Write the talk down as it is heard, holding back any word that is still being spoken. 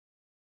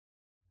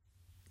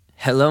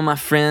Hello, my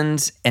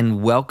friends,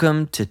 and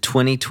welcome to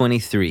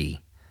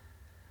 2023.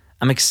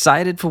 I'm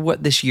excited for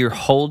what this year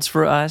holds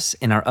for us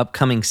in our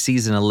upcoming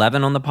season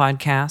 11 on the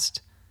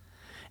podcast.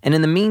 And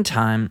in the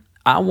meantime,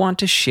 I want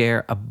to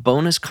share a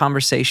bonus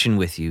conversation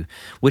with you,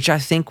 which I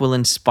think will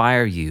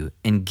inspire you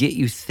and get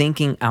you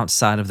thinking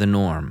outside of the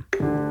norm.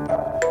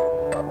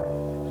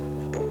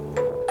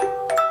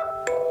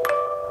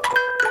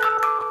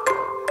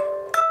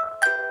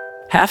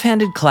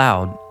 Half-Handed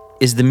Cloud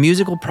is the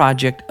musical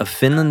project of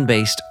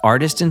Finland-based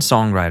artist and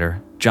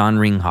songwriter John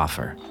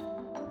Ringhofer.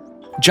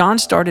 John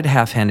started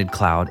Half-Handed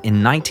Cloud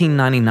in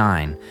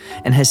 1999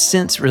 and has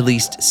since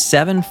released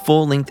 7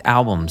 full-length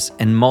albums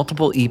and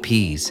multiple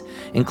EPs,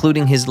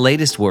 including his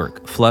latest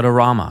work,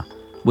 Floodorama,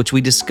 which we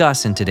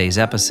discuss in today's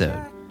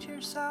episode.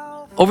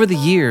 Over the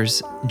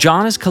years,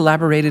 John has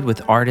collaborated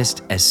with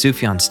artists as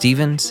Sufjan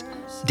Stevens,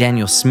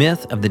 Daniel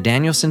Smith of the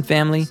Danielson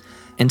Family,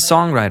 and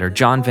songwriter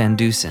John Van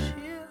Dusen.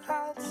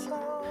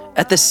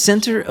 At the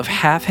center of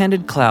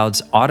Half-Handed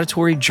Cloud's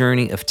auditory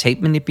journey of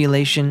tape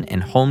manipulation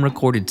and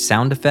home-recorded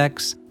sound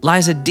effects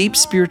lies a deep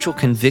spiritual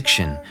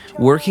conviction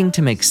working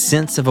to make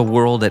sense of a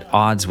world at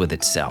odds with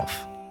itself.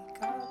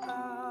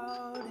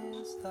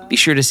 Be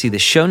sure to see the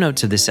show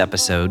notes of this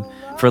episode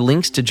for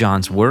links to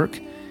John's work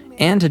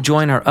and to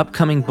join our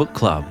upcoming book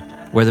club,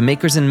 where the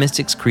Makers and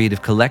Mystics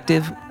Creative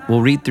Collective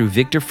will read through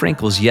Viktor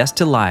Frankl's Yes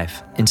to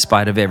Life in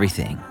Spite of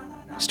Everything,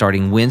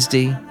 starting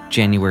Wednesday,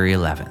 January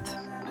 11th.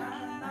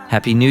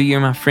 Happy New Year,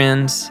 my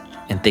friends,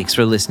 and thanks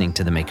for listening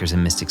to the Makers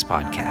and Mystics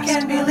podcast.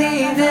 Can't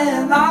believe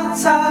in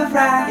lots of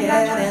racket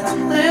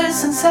and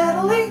listen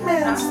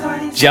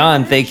settlements.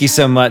 John, thank you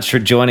so much for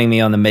joining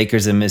me on the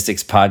Makers and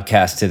Mystics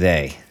podcast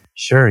today.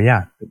 Sure,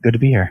 yeah. Good to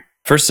be here.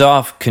 First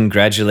off,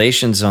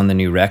 congratulations on the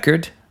new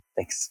record.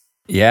 Thanks.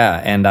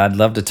 Yeah, and I'd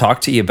love to talk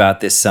to you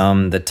about this.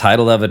 The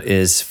title of it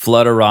is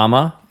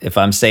Floodorama, if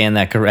I'm saying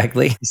that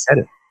correctly. You said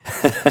it.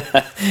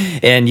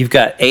 And you've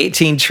got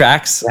 18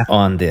 tracks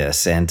on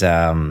this. And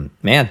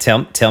man,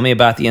 tell me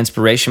about the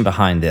inspiration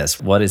behind this.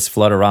 What is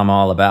Floodorama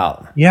all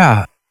about?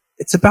 Yeah,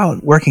 it's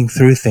about working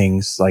through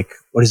things like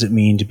what does it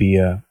mean to be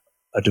a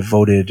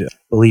devoted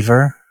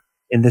believer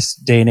in this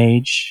day and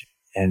age,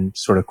 and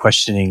sort of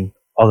questioning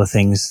all the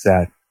things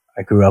that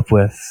I grew up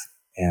with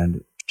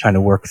and trying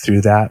to work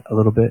through that a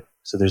little bit.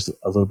 So there's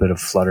a little bit of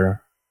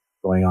flutter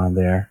going on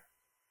there.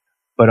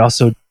 But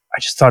also, I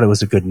just thought it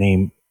was a good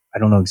name. I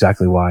don't know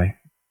exactly why,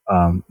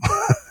 but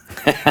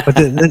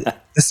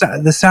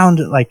the sound,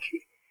 like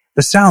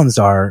the sounds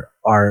are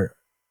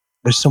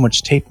there's so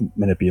much tape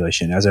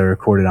manipulation. As I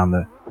recorded on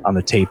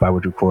the tape, I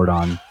would record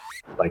on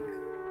like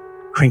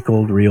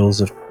crinkled reels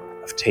of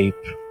tape,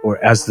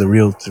 or as the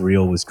reel to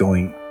reel was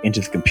going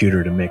into the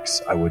computer to mix,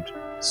 I would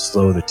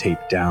slow the tape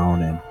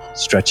down and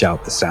stretch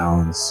out the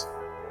sounds,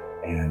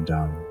 and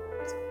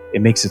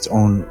it makes its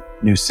own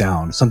new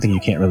sound, something you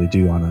can't really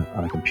do on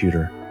a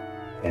computer,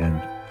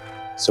 and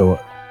so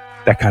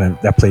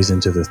that plays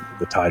into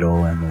the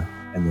title and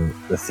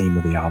the theme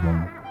of the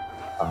album,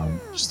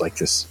 just like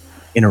this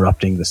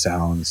interrupting the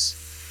sounds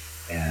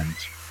and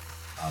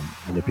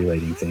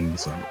manipulating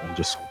things and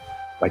just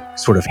like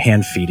sort of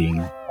hand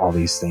feeding all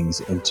these things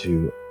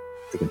into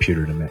the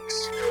computer to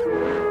mix.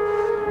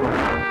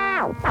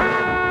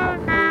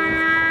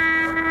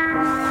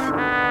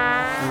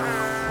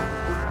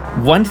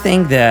 One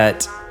thing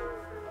that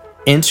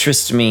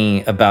interests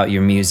me about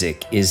your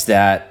music is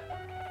that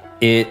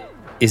it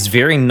is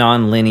very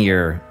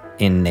non-linear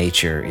in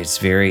nature. It's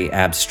very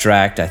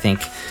abstract. I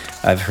think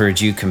I've heard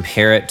you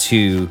compare it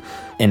to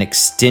an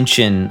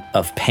extension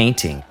of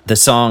painting. The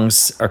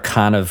songs are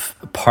kind of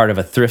part of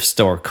a thrift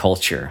store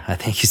culture. I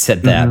think you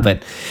said that. Mm-hmm.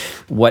 But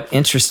what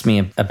interests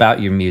me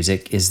about your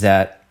music is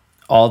that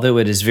although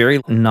it is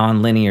very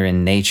non-linear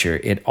in nature,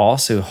 it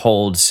also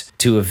holds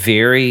to a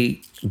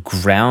very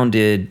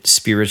grounded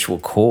spiritual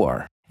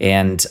core.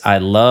 And I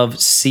love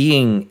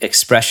seeing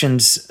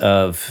expressions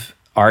of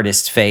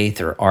artist faith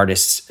or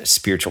artist's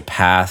spiritual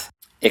path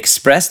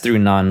expressed through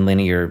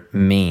nonlinear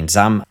means.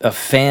 I'm a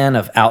fan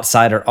of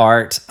outsider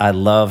art. I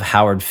love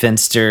Howard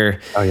Finster.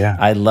 Oh, yeah.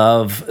 I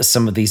love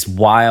some of these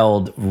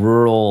wild,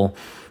 rural,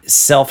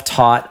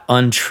 self-taught,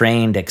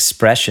 untrained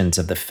expressions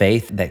of the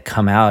faith that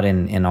come out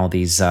in all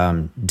these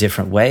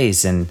different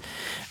ways. And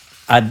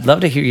I'd love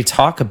to hear you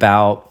talk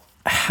about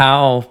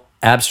how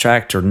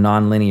abstract or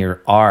nonlinear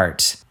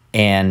art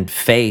and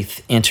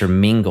faith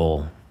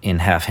intermingle in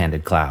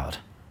Half-Handed Cloud.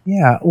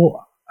 Yeah,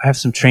 well, I have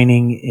some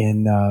training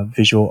in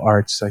visual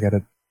arts. I got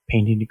a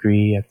painting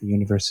degree at the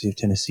University of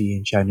Tennessee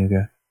in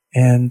Chattanooga.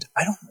 And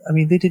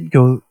they didn't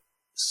go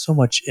so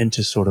much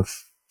into sort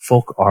of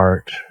folk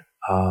art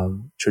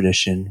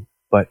tradition,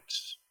 but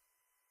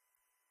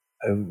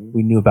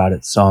we knew about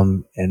it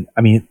some. And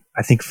I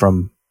think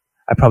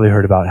I probably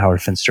heard about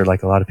Howard Finster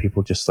like a lot of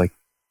people, just like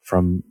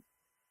from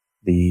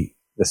the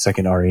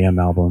second REM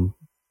album,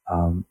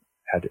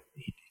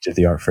 he did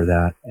the art for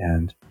that.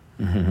 And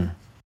mm-hmm.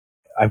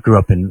 I grew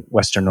up in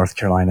Western North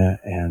Carolina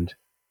and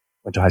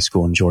went to high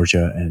school in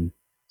Georgia, and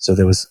so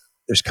there's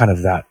kind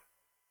of that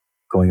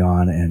going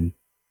on, and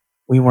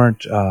we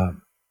weren't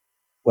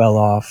well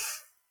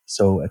off.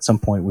 So at some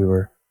point we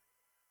were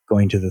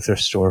going to the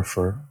thrift store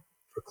for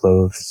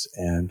clothes,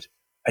 and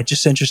it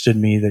just interested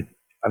me that,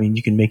 I mean,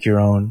 you can make your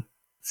own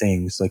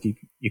things. Like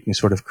you can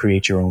sort of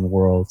create your own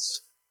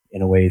worlds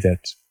in a way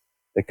that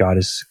God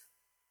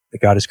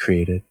has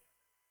created.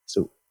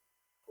 So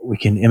we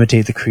can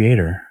imitate the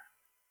Creator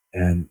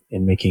and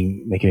in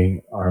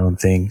making our own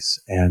things.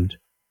 And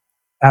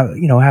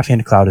Half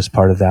Hand Cloud is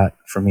part of that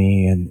for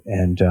me.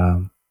 And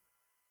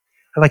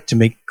I like to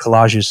make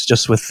collages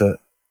just with the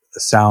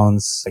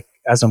sounds. Like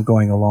as I'm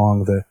going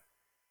along,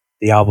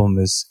 the album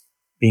is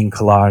being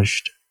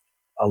collaged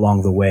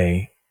along the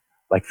way.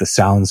 Like the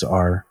sounds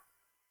are,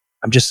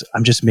 I'm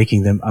just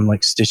making them. I'm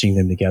like stitching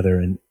them together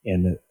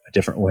in a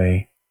different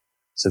way,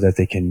 so that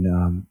they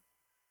can.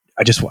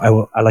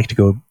 I like to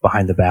go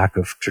behind the back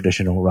of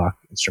traditional rock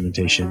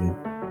instrumentation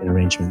and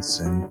arrangements,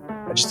 and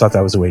I just thought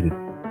that's a way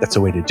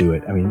to do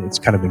it. I mean, it's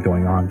kind of been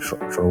going on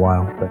for a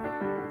while, but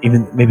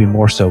even maybe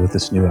more so with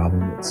this new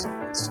album, it's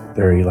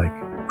very like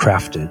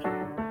crafted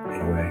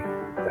in a way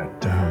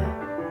that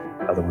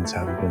other ones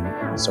haven't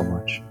been so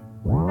much.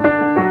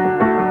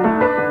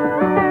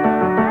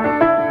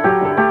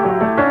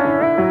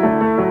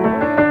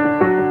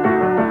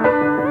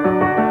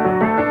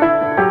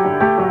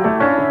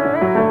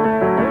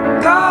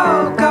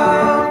 Go,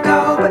 go,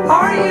 go, but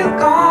are you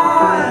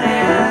gone?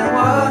 And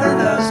what are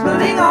those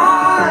moving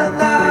on?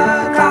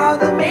 The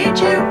cloud that made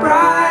you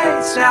bright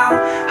is now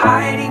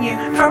hiding you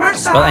from our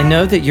sight. Well, I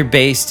know that you're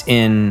based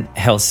in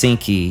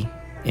Helsinki,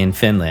 in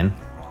Finland.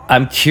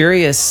 I'm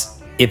curious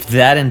if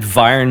that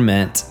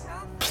environment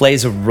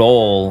plays a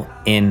role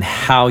in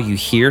how you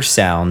hear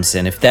sounds,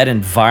 and if that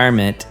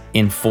environment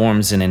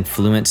informs and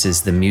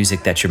influences the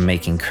music that you're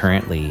making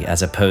currently,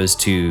 as opposed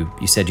to,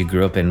 you said you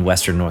grew up in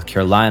Western North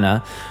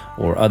Carolina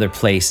or other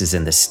places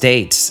in the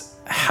States.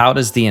 How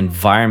does the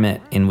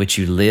environment in which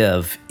you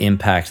live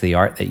impact the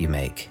art that you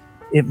make?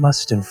 It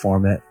must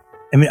inform it.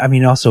 I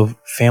mean, also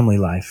family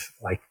life.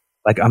 Like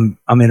I'm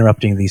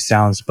interrupting these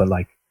sounds, but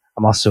like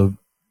I'm also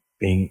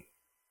being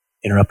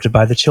interrupted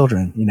by the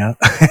children, you know.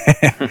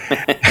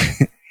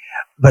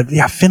 But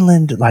yeah,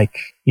 Finland, like,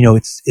 you know,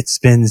 it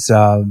spends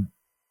a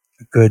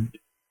good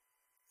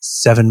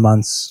 7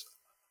 months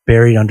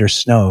buried under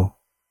snow,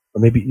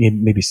 or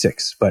maybe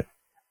 6, but at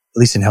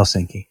least in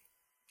Helsinki.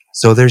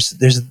 So there's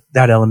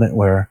that element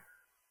where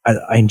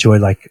I enjoy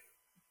like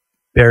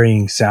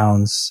burying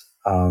sounds,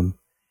 kind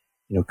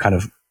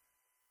of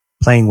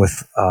playing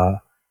with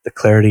the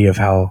clarity of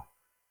how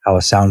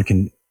a sound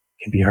can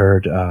be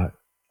heard,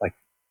 like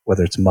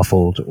whether it's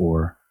muffled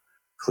or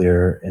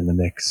clear in the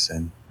mix.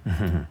 And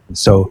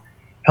so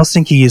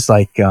Helsinki is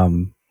like, at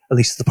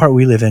least the part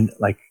we live in,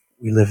 like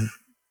we live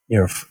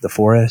near the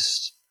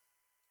forest,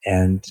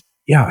 and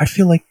yeah, I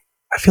feel like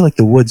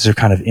the woods are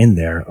kind of in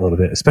there a little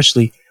bit,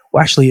 especially.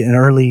 Well, actually, an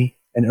early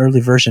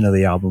version of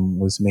the album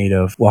was made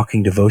of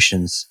walking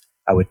devotions.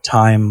 I would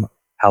time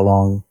how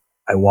long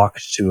I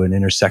walked to an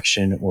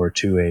intersection or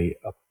to a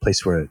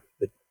place where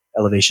the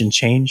elevation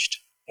changed,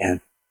 and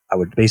I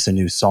would base a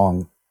new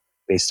song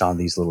based on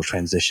these little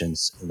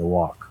transitions in the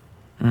walk,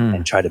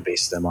 and try to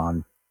base them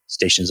on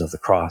Stations of the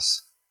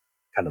Cross,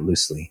 kind of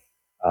loosely.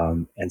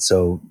 And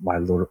so my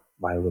little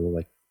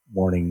like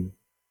morning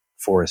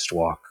forest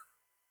walk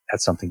had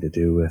something to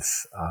do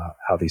with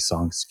how these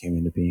songs came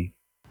into being.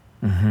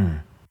 Mm-hmm.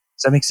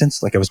 Does that make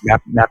sense? Like I was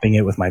mapping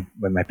it with my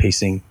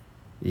pacing.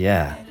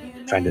 Yeah.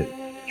 Trying to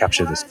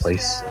capture this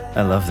place.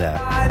 I love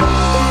that.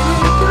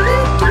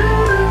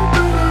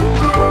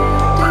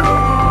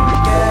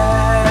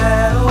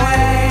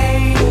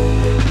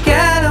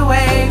 Get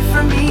away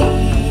from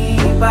me,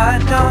 but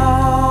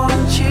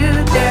don't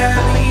you dare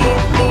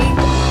leave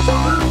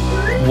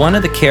me. One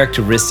of the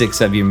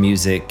characteristics of your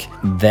music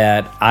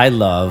that I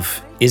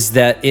love is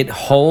that it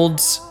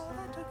holds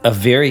a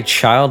very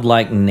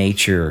childlike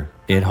nature.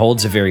 It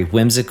holds a very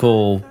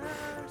whimsical,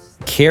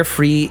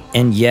 carefree,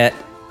 and yet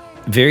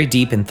very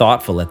deep and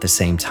thoughtful at the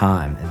same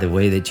time. The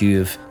way that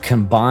you've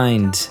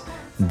combined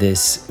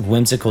this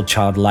whimsical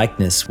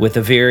childlikeness with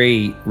a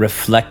very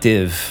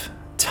reflective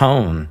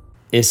tone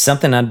is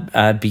something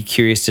I'd be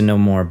curious to know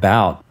more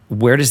about.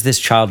 Where does this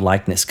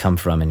childlikeness come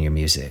from in your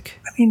music?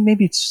 I mean,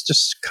 maybe it's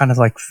just kind of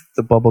like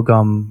the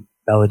bubblegum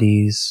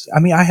melodies. I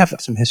mean, I have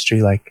some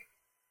history. Like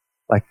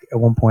at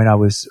one point I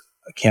was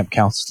a camp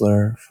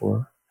counselor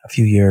for a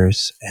few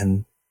years, and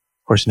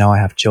of course now I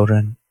have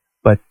children,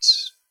 but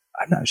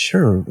I'm not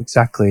sure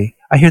exactly.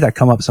 I hear that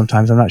come up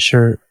sometimes. I'm not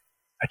sure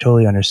I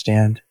totally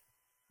understand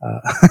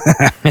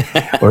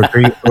or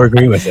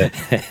agree with it,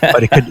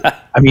 but it could.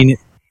 I mean,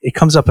 it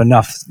comes up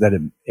enough that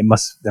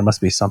there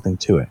must be something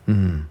to it.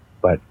 Mm-hmm.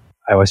 But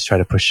I always try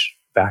to push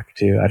back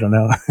to, I don't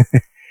know.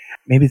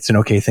 Maybe it's an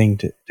okay thing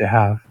to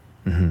have.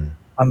 Mm-hmm.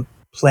 I'm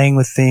playing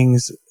with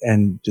things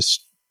and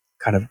just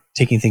kind of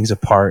taking things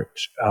apart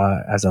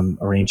as I'm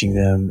arranging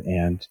them,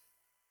 and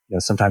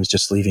sometimes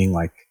just leaving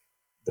like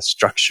the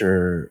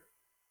structure,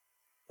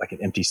 like an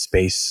empty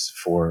space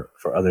for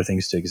other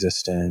things to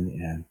exist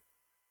in,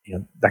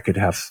 and that could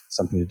have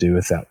something to do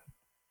with that,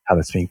 how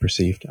that's being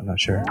perceived. I'm not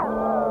sure.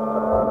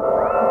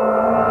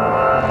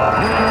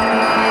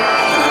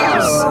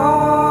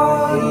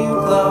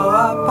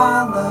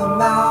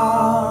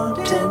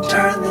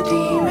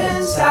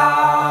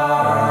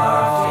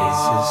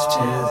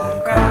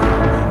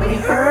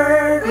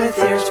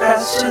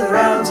 bust to the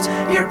roads.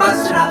 You're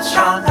busting up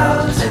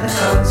strongholds in the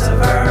codes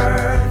of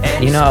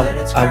earth. You know,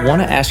 I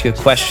want to ask you a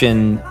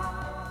question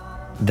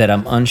that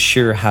I'm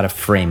unsure how to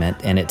frame it,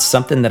 and it's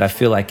something that I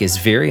feel like is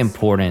very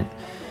important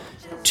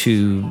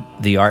to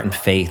the art and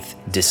faith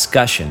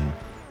discussion,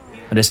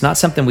 but it's not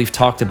something we've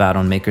talked about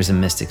on Makers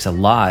and Mystics a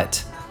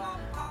lot,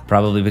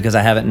 probably because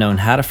I haven't known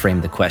how to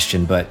frame the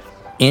question. But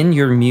in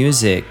your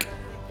music,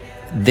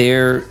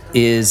 there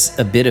is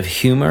a bit of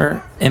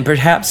humor and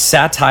perhaps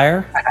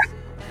satire.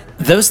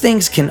 Those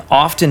things can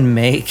often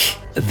make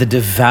the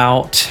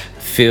devout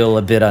feel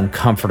a bit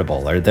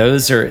uncomfortable, or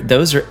those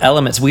are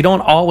elements. We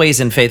don't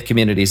always in faith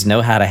communities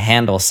know how to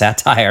handle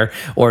satire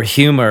or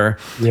humor.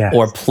 Yes.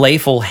 Or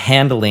playful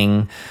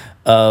handling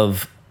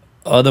of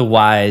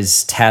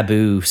otherwise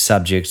taboo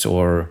subjects.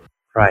 Or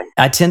Right.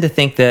 I tend to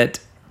think that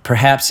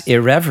perhaps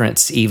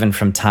irreverence, even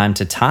from time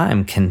to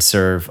time, can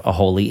serve a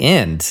holy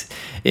end,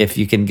 if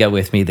you can go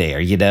with me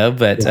there,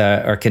 but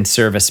or can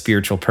serve a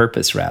spiritual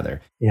purpose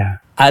rather. Yeah.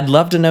 I'd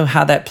love to know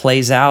how that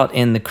plays out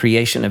in the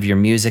creation of your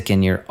music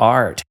and your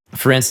art.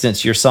 For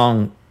instance, your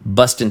song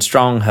 "Bustin'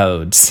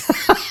 Strongholds."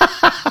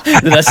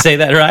 Did I say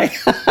that right?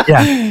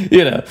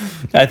 Yeah.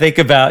 I think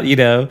about,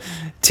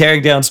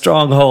 tearing down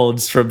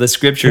strongholds from the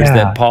scriptures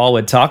that Paul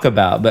would talk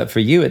about. But for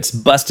you, it's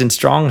busting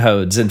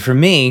strongholds. And for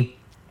me,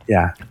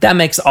 that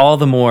makes all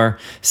the more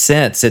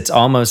sense. It's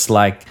almost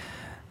like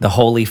the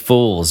holy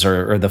fools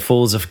or the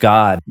fools of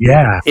God.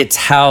 Yeah. It's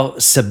how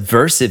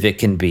subversive it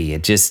can be.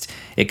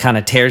 It kind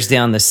of tears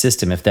down the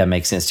system, if that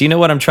makes sense. Do you know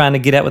what I'm trying to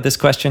get at with this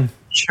question?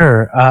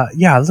 Sure.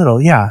 Yeah, a little.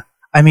 Yeah.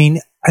 I mean,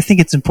 I think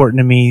it's important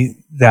to me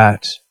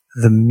that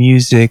the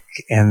music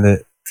and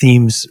the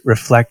themes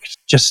reflect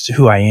just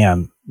who I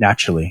am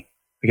naturally,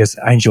 because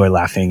I enjoy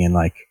laughing and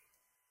like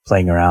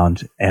playing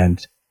around.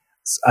 And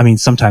I mean,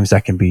 sometimes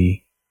that can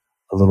be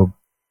a little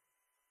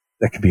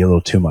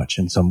too much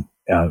in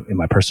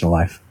my personal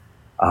life.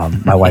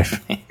 My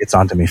wife gets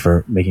onto me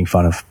for making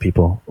fun of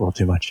people a little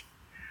too much,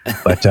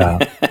 but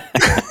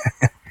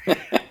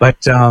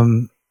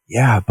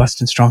yeah,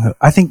 busting strong.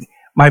 I think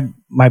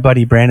my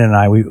buddy Brandon and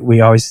I,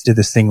 we always did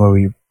this thing where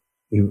we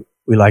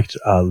liked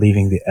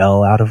leaving the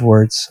L out of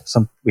words.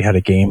 We had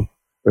a game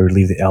where we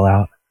leave the L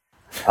out,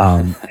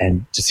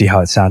 and to see how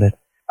it sounded.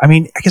 I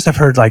mean, I guess I've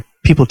heard like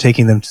people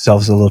taking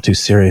themselves a little too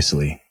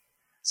seriously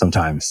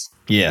sometimes.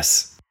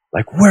 Yes.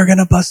 Like, we're going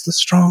to bust the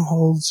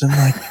strongholds. And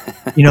like,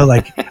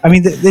 I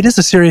mean, it is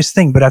a serious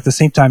thing, but at the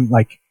same time,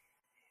 like,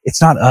 it's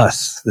not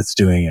us that's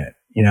doing it.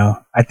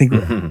 I think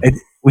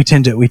we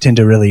tend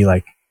to really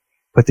like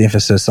put the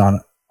emphasis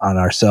on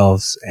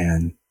ourselves,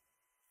 and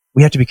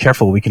we have to be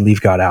careful. We can leave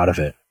God out of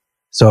it.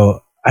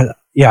 So I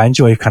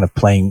enjoy kind of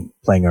playing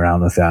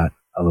around with that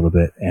a little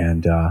bit.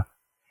 And,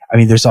 I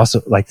mean, there's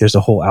also like, there's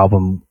a whole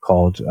album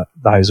called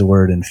Thy is a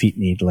Word and Feet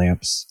Need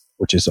Lamps,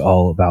 which is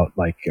all about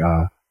like,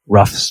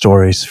 rough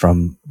stories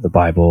from the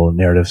Bible,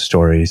 narrative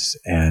stories.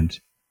 And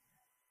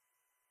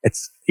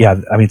it's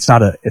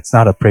not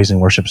a praise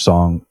and worship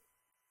song.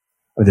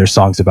 There's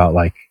songs about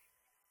like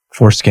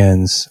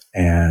foreskins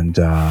and,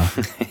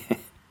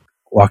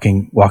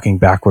 walking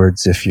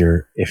backwards if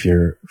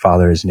your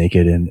father is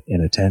naked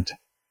in a tent,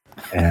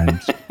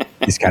 and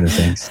these kind of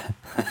things.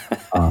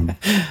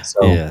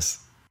 So yes,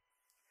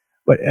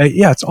 but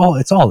it's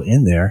all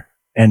in there,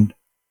 and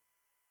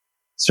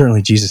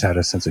certainly Jesus had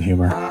a sense of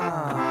humor.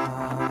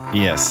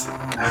 Yes,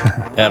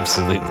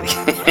 absolutely.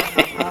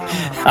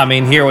 I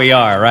mean, here we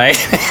are, right?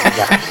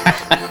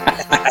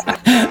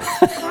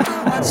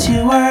 Once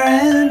you were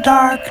in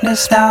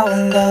darkness, now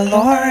in the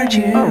Lord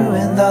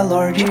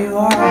you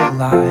are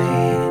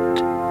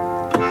light.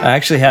 I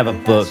actually have a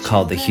book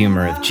called The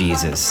Humor of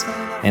Jesus,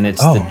 and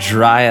it's the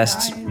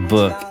driest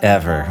book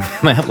ever,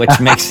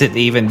 which makes it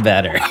even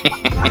better.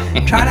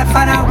 Trying to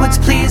find out what's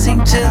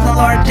pleasing to the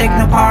Lord, take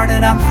no part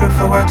in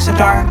unfruitful works of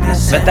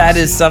darkness. But that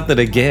is something,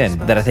 again,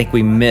 that I think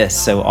we miss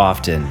so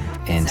often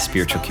in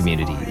spiritual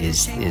community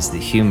is the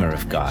humor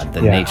of God,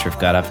 the nature of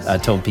God. I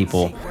told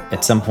people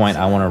at some point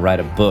I want to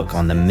write a book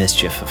on the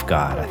mischief of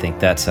God. I think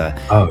that's a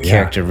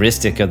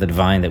characteristic of the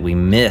divine that we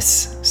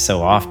miss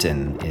so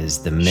often, is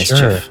the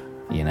mischief,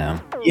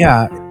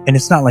 Yeah, and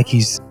it's not like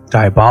he's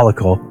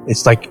diabolical.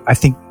 It's like I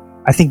think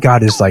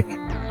God is like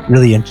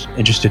really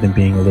interested in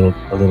being a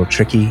little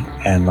tricky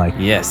and like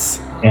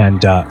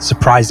and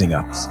surprising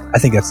us. I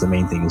think that's the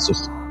main thing, is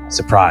just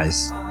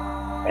surprise,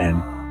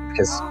 and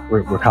because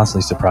we're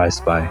constantly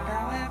surprised by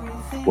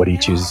what he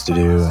chooses to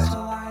do and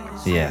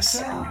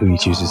who he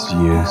chooses to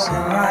use.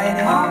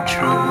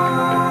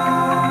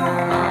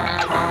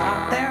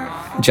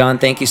 John,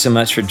 thank you so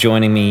much for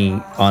joining me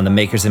on the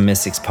Makers and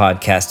Mystics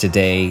podcast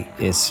today.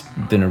 It's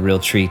been a real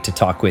treat to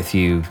talk with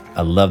you.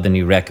 I love the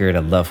new record.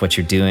 I love what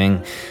you're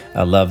doing.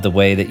 I love the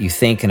way that you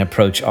think and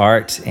approach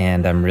art,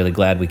 and I'm really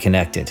glad we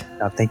connected.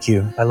 Thank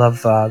you. I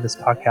love this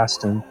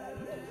podcast, and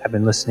I've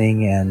been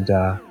listening and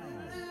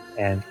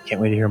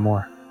can't wait to hear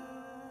more.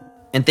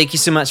 And thank you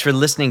so much for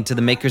listening to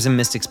the Makers and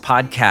Mystics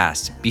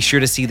podcast. Be sure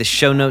to see the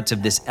show notes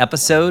of this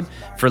episode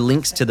for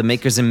links to the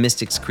Makers and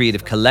Mystics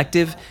Creative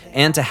Collective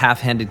and to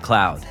Half-Handed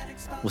Cloud.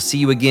 We'll see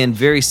you again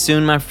very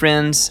soon, my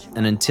friends.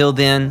 And until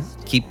then,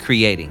 keep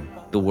creating.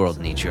 The world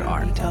needs your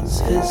art. Becomes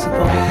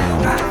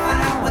visible.